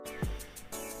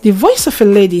The voice of a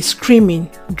lady screaming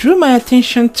drew my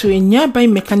attention to a nearby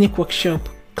mechanic workshop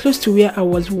close to where I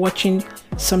was watching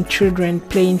some children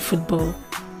playing football.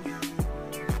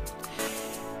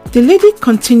 The lady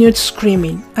continued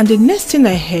screaming, and the next thing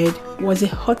I heard was a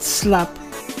hot slap.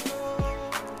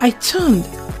 I turned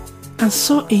and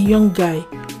saw a young guy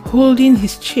holding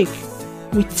his cheek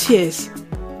with tears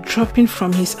dropping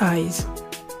from his eyes.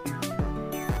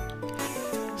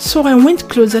 So I went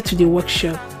closer to the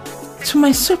workshop. To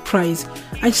my surprise,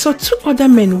 I saw two other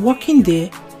men walking there,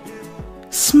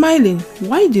 smiling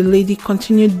while the lady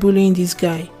continued bullying this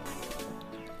guy.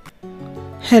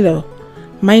 Hello,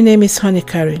 my name is Honey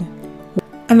Karen,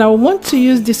 and I want to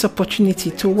use this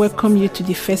opportunity to welcome you to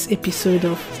the first episode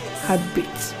of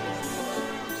Heartbeat.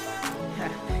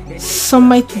 Some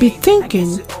might be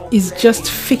thinking it's just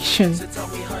fiction,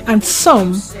 and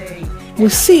some will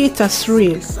see it as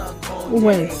real.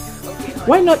 Well,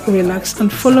 why not relax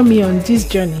and follow me on this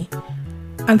journey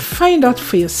and find out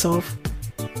for yourself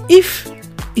if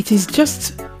it is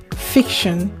just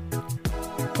fiction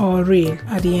or real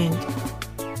at the end.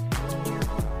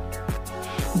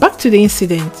 Back to the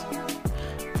incident.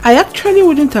 I actually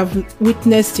wouldn't have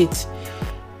witnessed it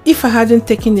if I hadn't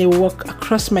taken a walk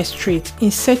across my street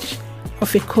in search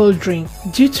of a cold drink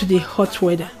due to the hot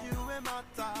weather.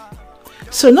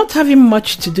 So not having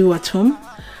much to do at home,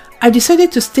 I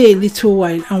decided to stay a little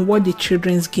while and watch the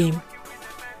children's game.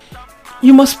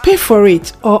 You must pay for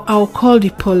it or I'll call the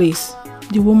police,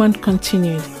 the woman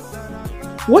continued.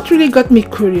 What really got me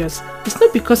curious is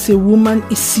not because a woman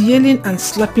is yelling and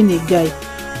slapping a guy,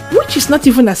 which is not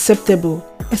even acceptable,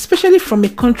 especially from a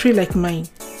country like mine,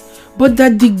 but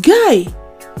that the guy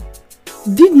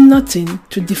did nothing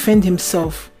to defend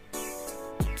himself.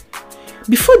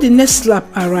 Before the next slap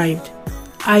arrived,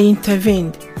 I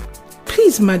intervened.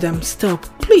 Please, madam, stop.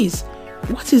 Please,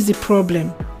 what is the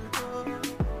problem?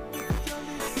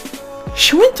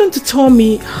 She went on to tell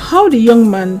me how the young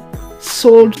man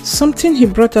sold something he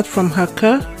brought out from her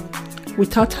car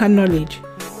without her knowledge.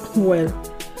 Well,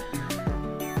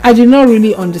 I did not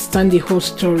really understand the whole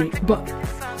story, but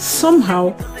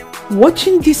somehow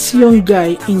watching this young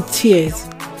guy in tears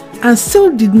and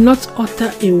still did not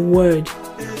utter a word.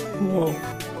 Whoa.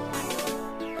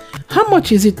 How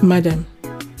much is it, madam?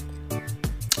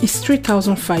 It's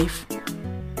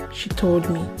 3,500, she told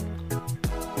me.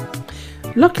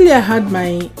 Luckily I had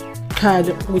my card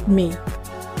with me,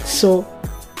 so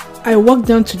I walked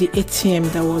down to the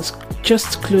ATM that was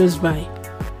just close by,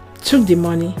 took the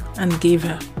money and gave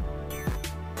her.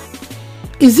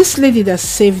 Is this lady that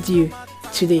saved you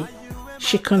today?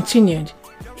 She continued.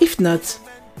 If not,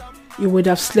 you would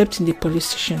have slept in the police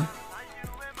station.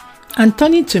 And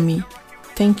turning to me,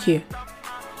 thank you.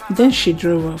 Then she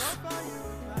drove off.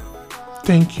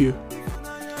 Thank you.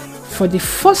 For the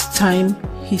first time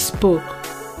he spoke,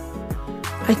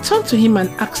 I turned to him and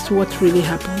asked what really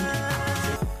happened.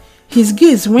 His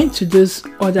gaze went to those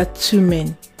other two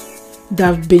men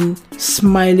that have been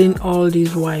smiling all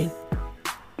this while,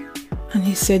 and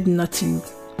he said nothing.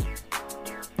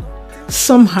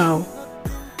 Somehow,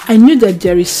 I knew that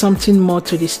there is something more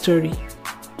to the story.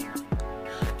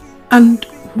 And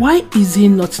why is he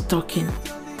not talking?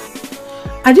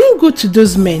 I didn't go to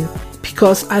those men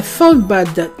because I felt bad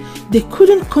that they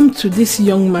couldn't come to this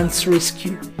young man's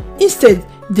rescue. Instead,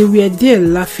 they were there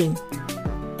laughing.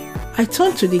 I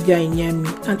turned to the guy near me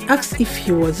and asked if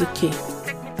he was okay.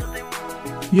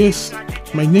 Yes,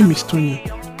 my name is Tony.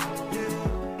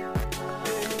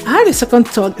 I had a second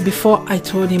thought before I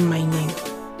told him my name.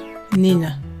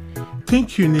 Nina.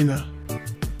 Thank you, Nina.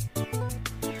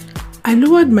 I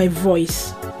lowered my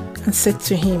voice and said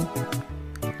to him,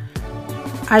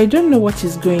 I don't know what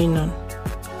is going on,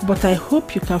 but I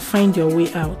hope you can find your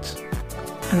way out.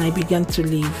 And I began to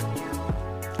leave.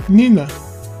 Nina,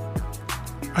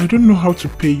 I don't know how to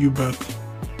pay you back.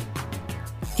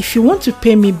 If you want to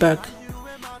pay me back,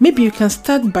 maybe you can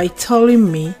start by telling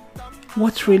me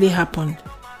what really happened.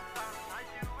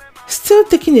 Still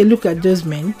taking a look at those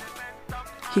men,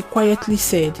 he quietly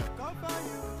said,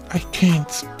 I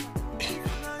can't.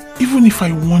 Even if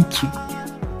I want to.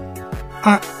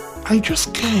 I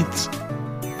just can't.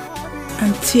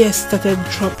 And tears started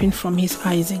dropping from his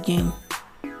eyes again.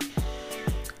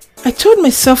 I told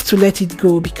myself to let it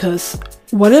go because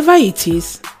whatever it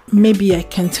is, maybe I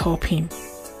can't help him.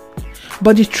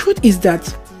 But the truth is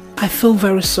that I feel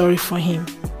very sorry for him.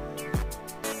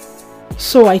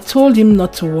 So I told him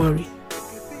not to worry.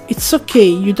 It's okay,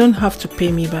 you don't have to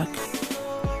pay me back.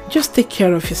 Just take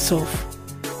care of yourself.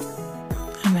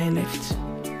 And I left.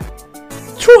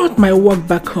 Throughout my walk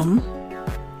back home,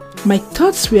 my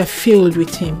thoughts were filled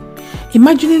with him.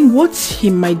 imagining what he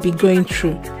might be going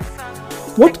through.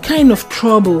 What kind of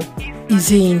trouble is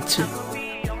he into?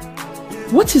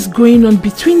 What is going on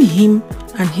between him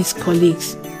and his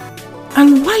colleagues?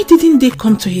 And why didn't they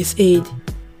come to his aid?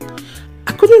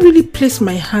 I couldn't really place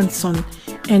my hands on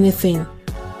anything.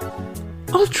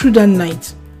 All through that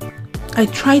night, I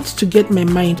tried to get my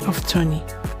mind off Tony.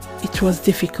 It was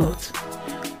difficult,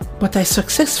 but I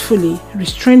successfully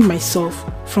restrained myself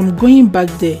from going back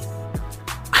there.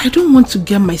 I don't want to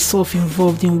get myself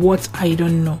involved in what I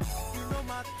don't know.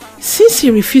 Since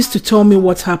he refused to tell me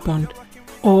what happened,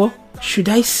 or should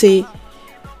I say,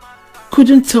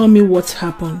 couldn't tell me what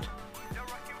happened,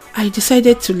 I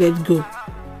decided to let go.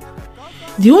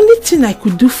 The only thing I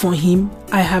could do for him,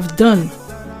 I have done.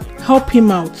 Help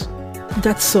him out.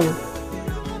 That's all.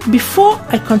 Before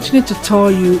I continue to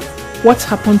tell you what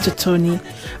happened to Tony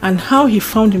and how he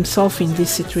found himself in this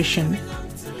situation,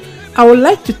 I would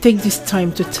like to take this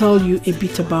time to tell you a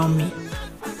bit about me.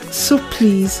 So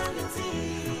please,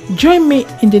 join me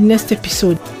in the next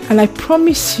episode, and I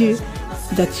promise you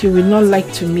that you will not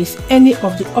like to miss any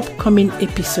of the upcoming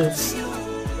episodes.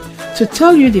 To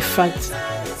tell you the fact,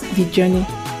 the journey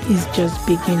is just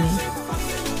beginning.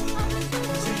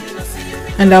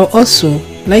 And I'll also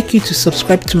like you to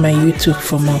subscribe to my YouTube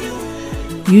for more.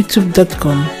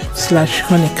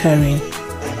 youtube.com/honeycarrying.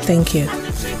 Thank you.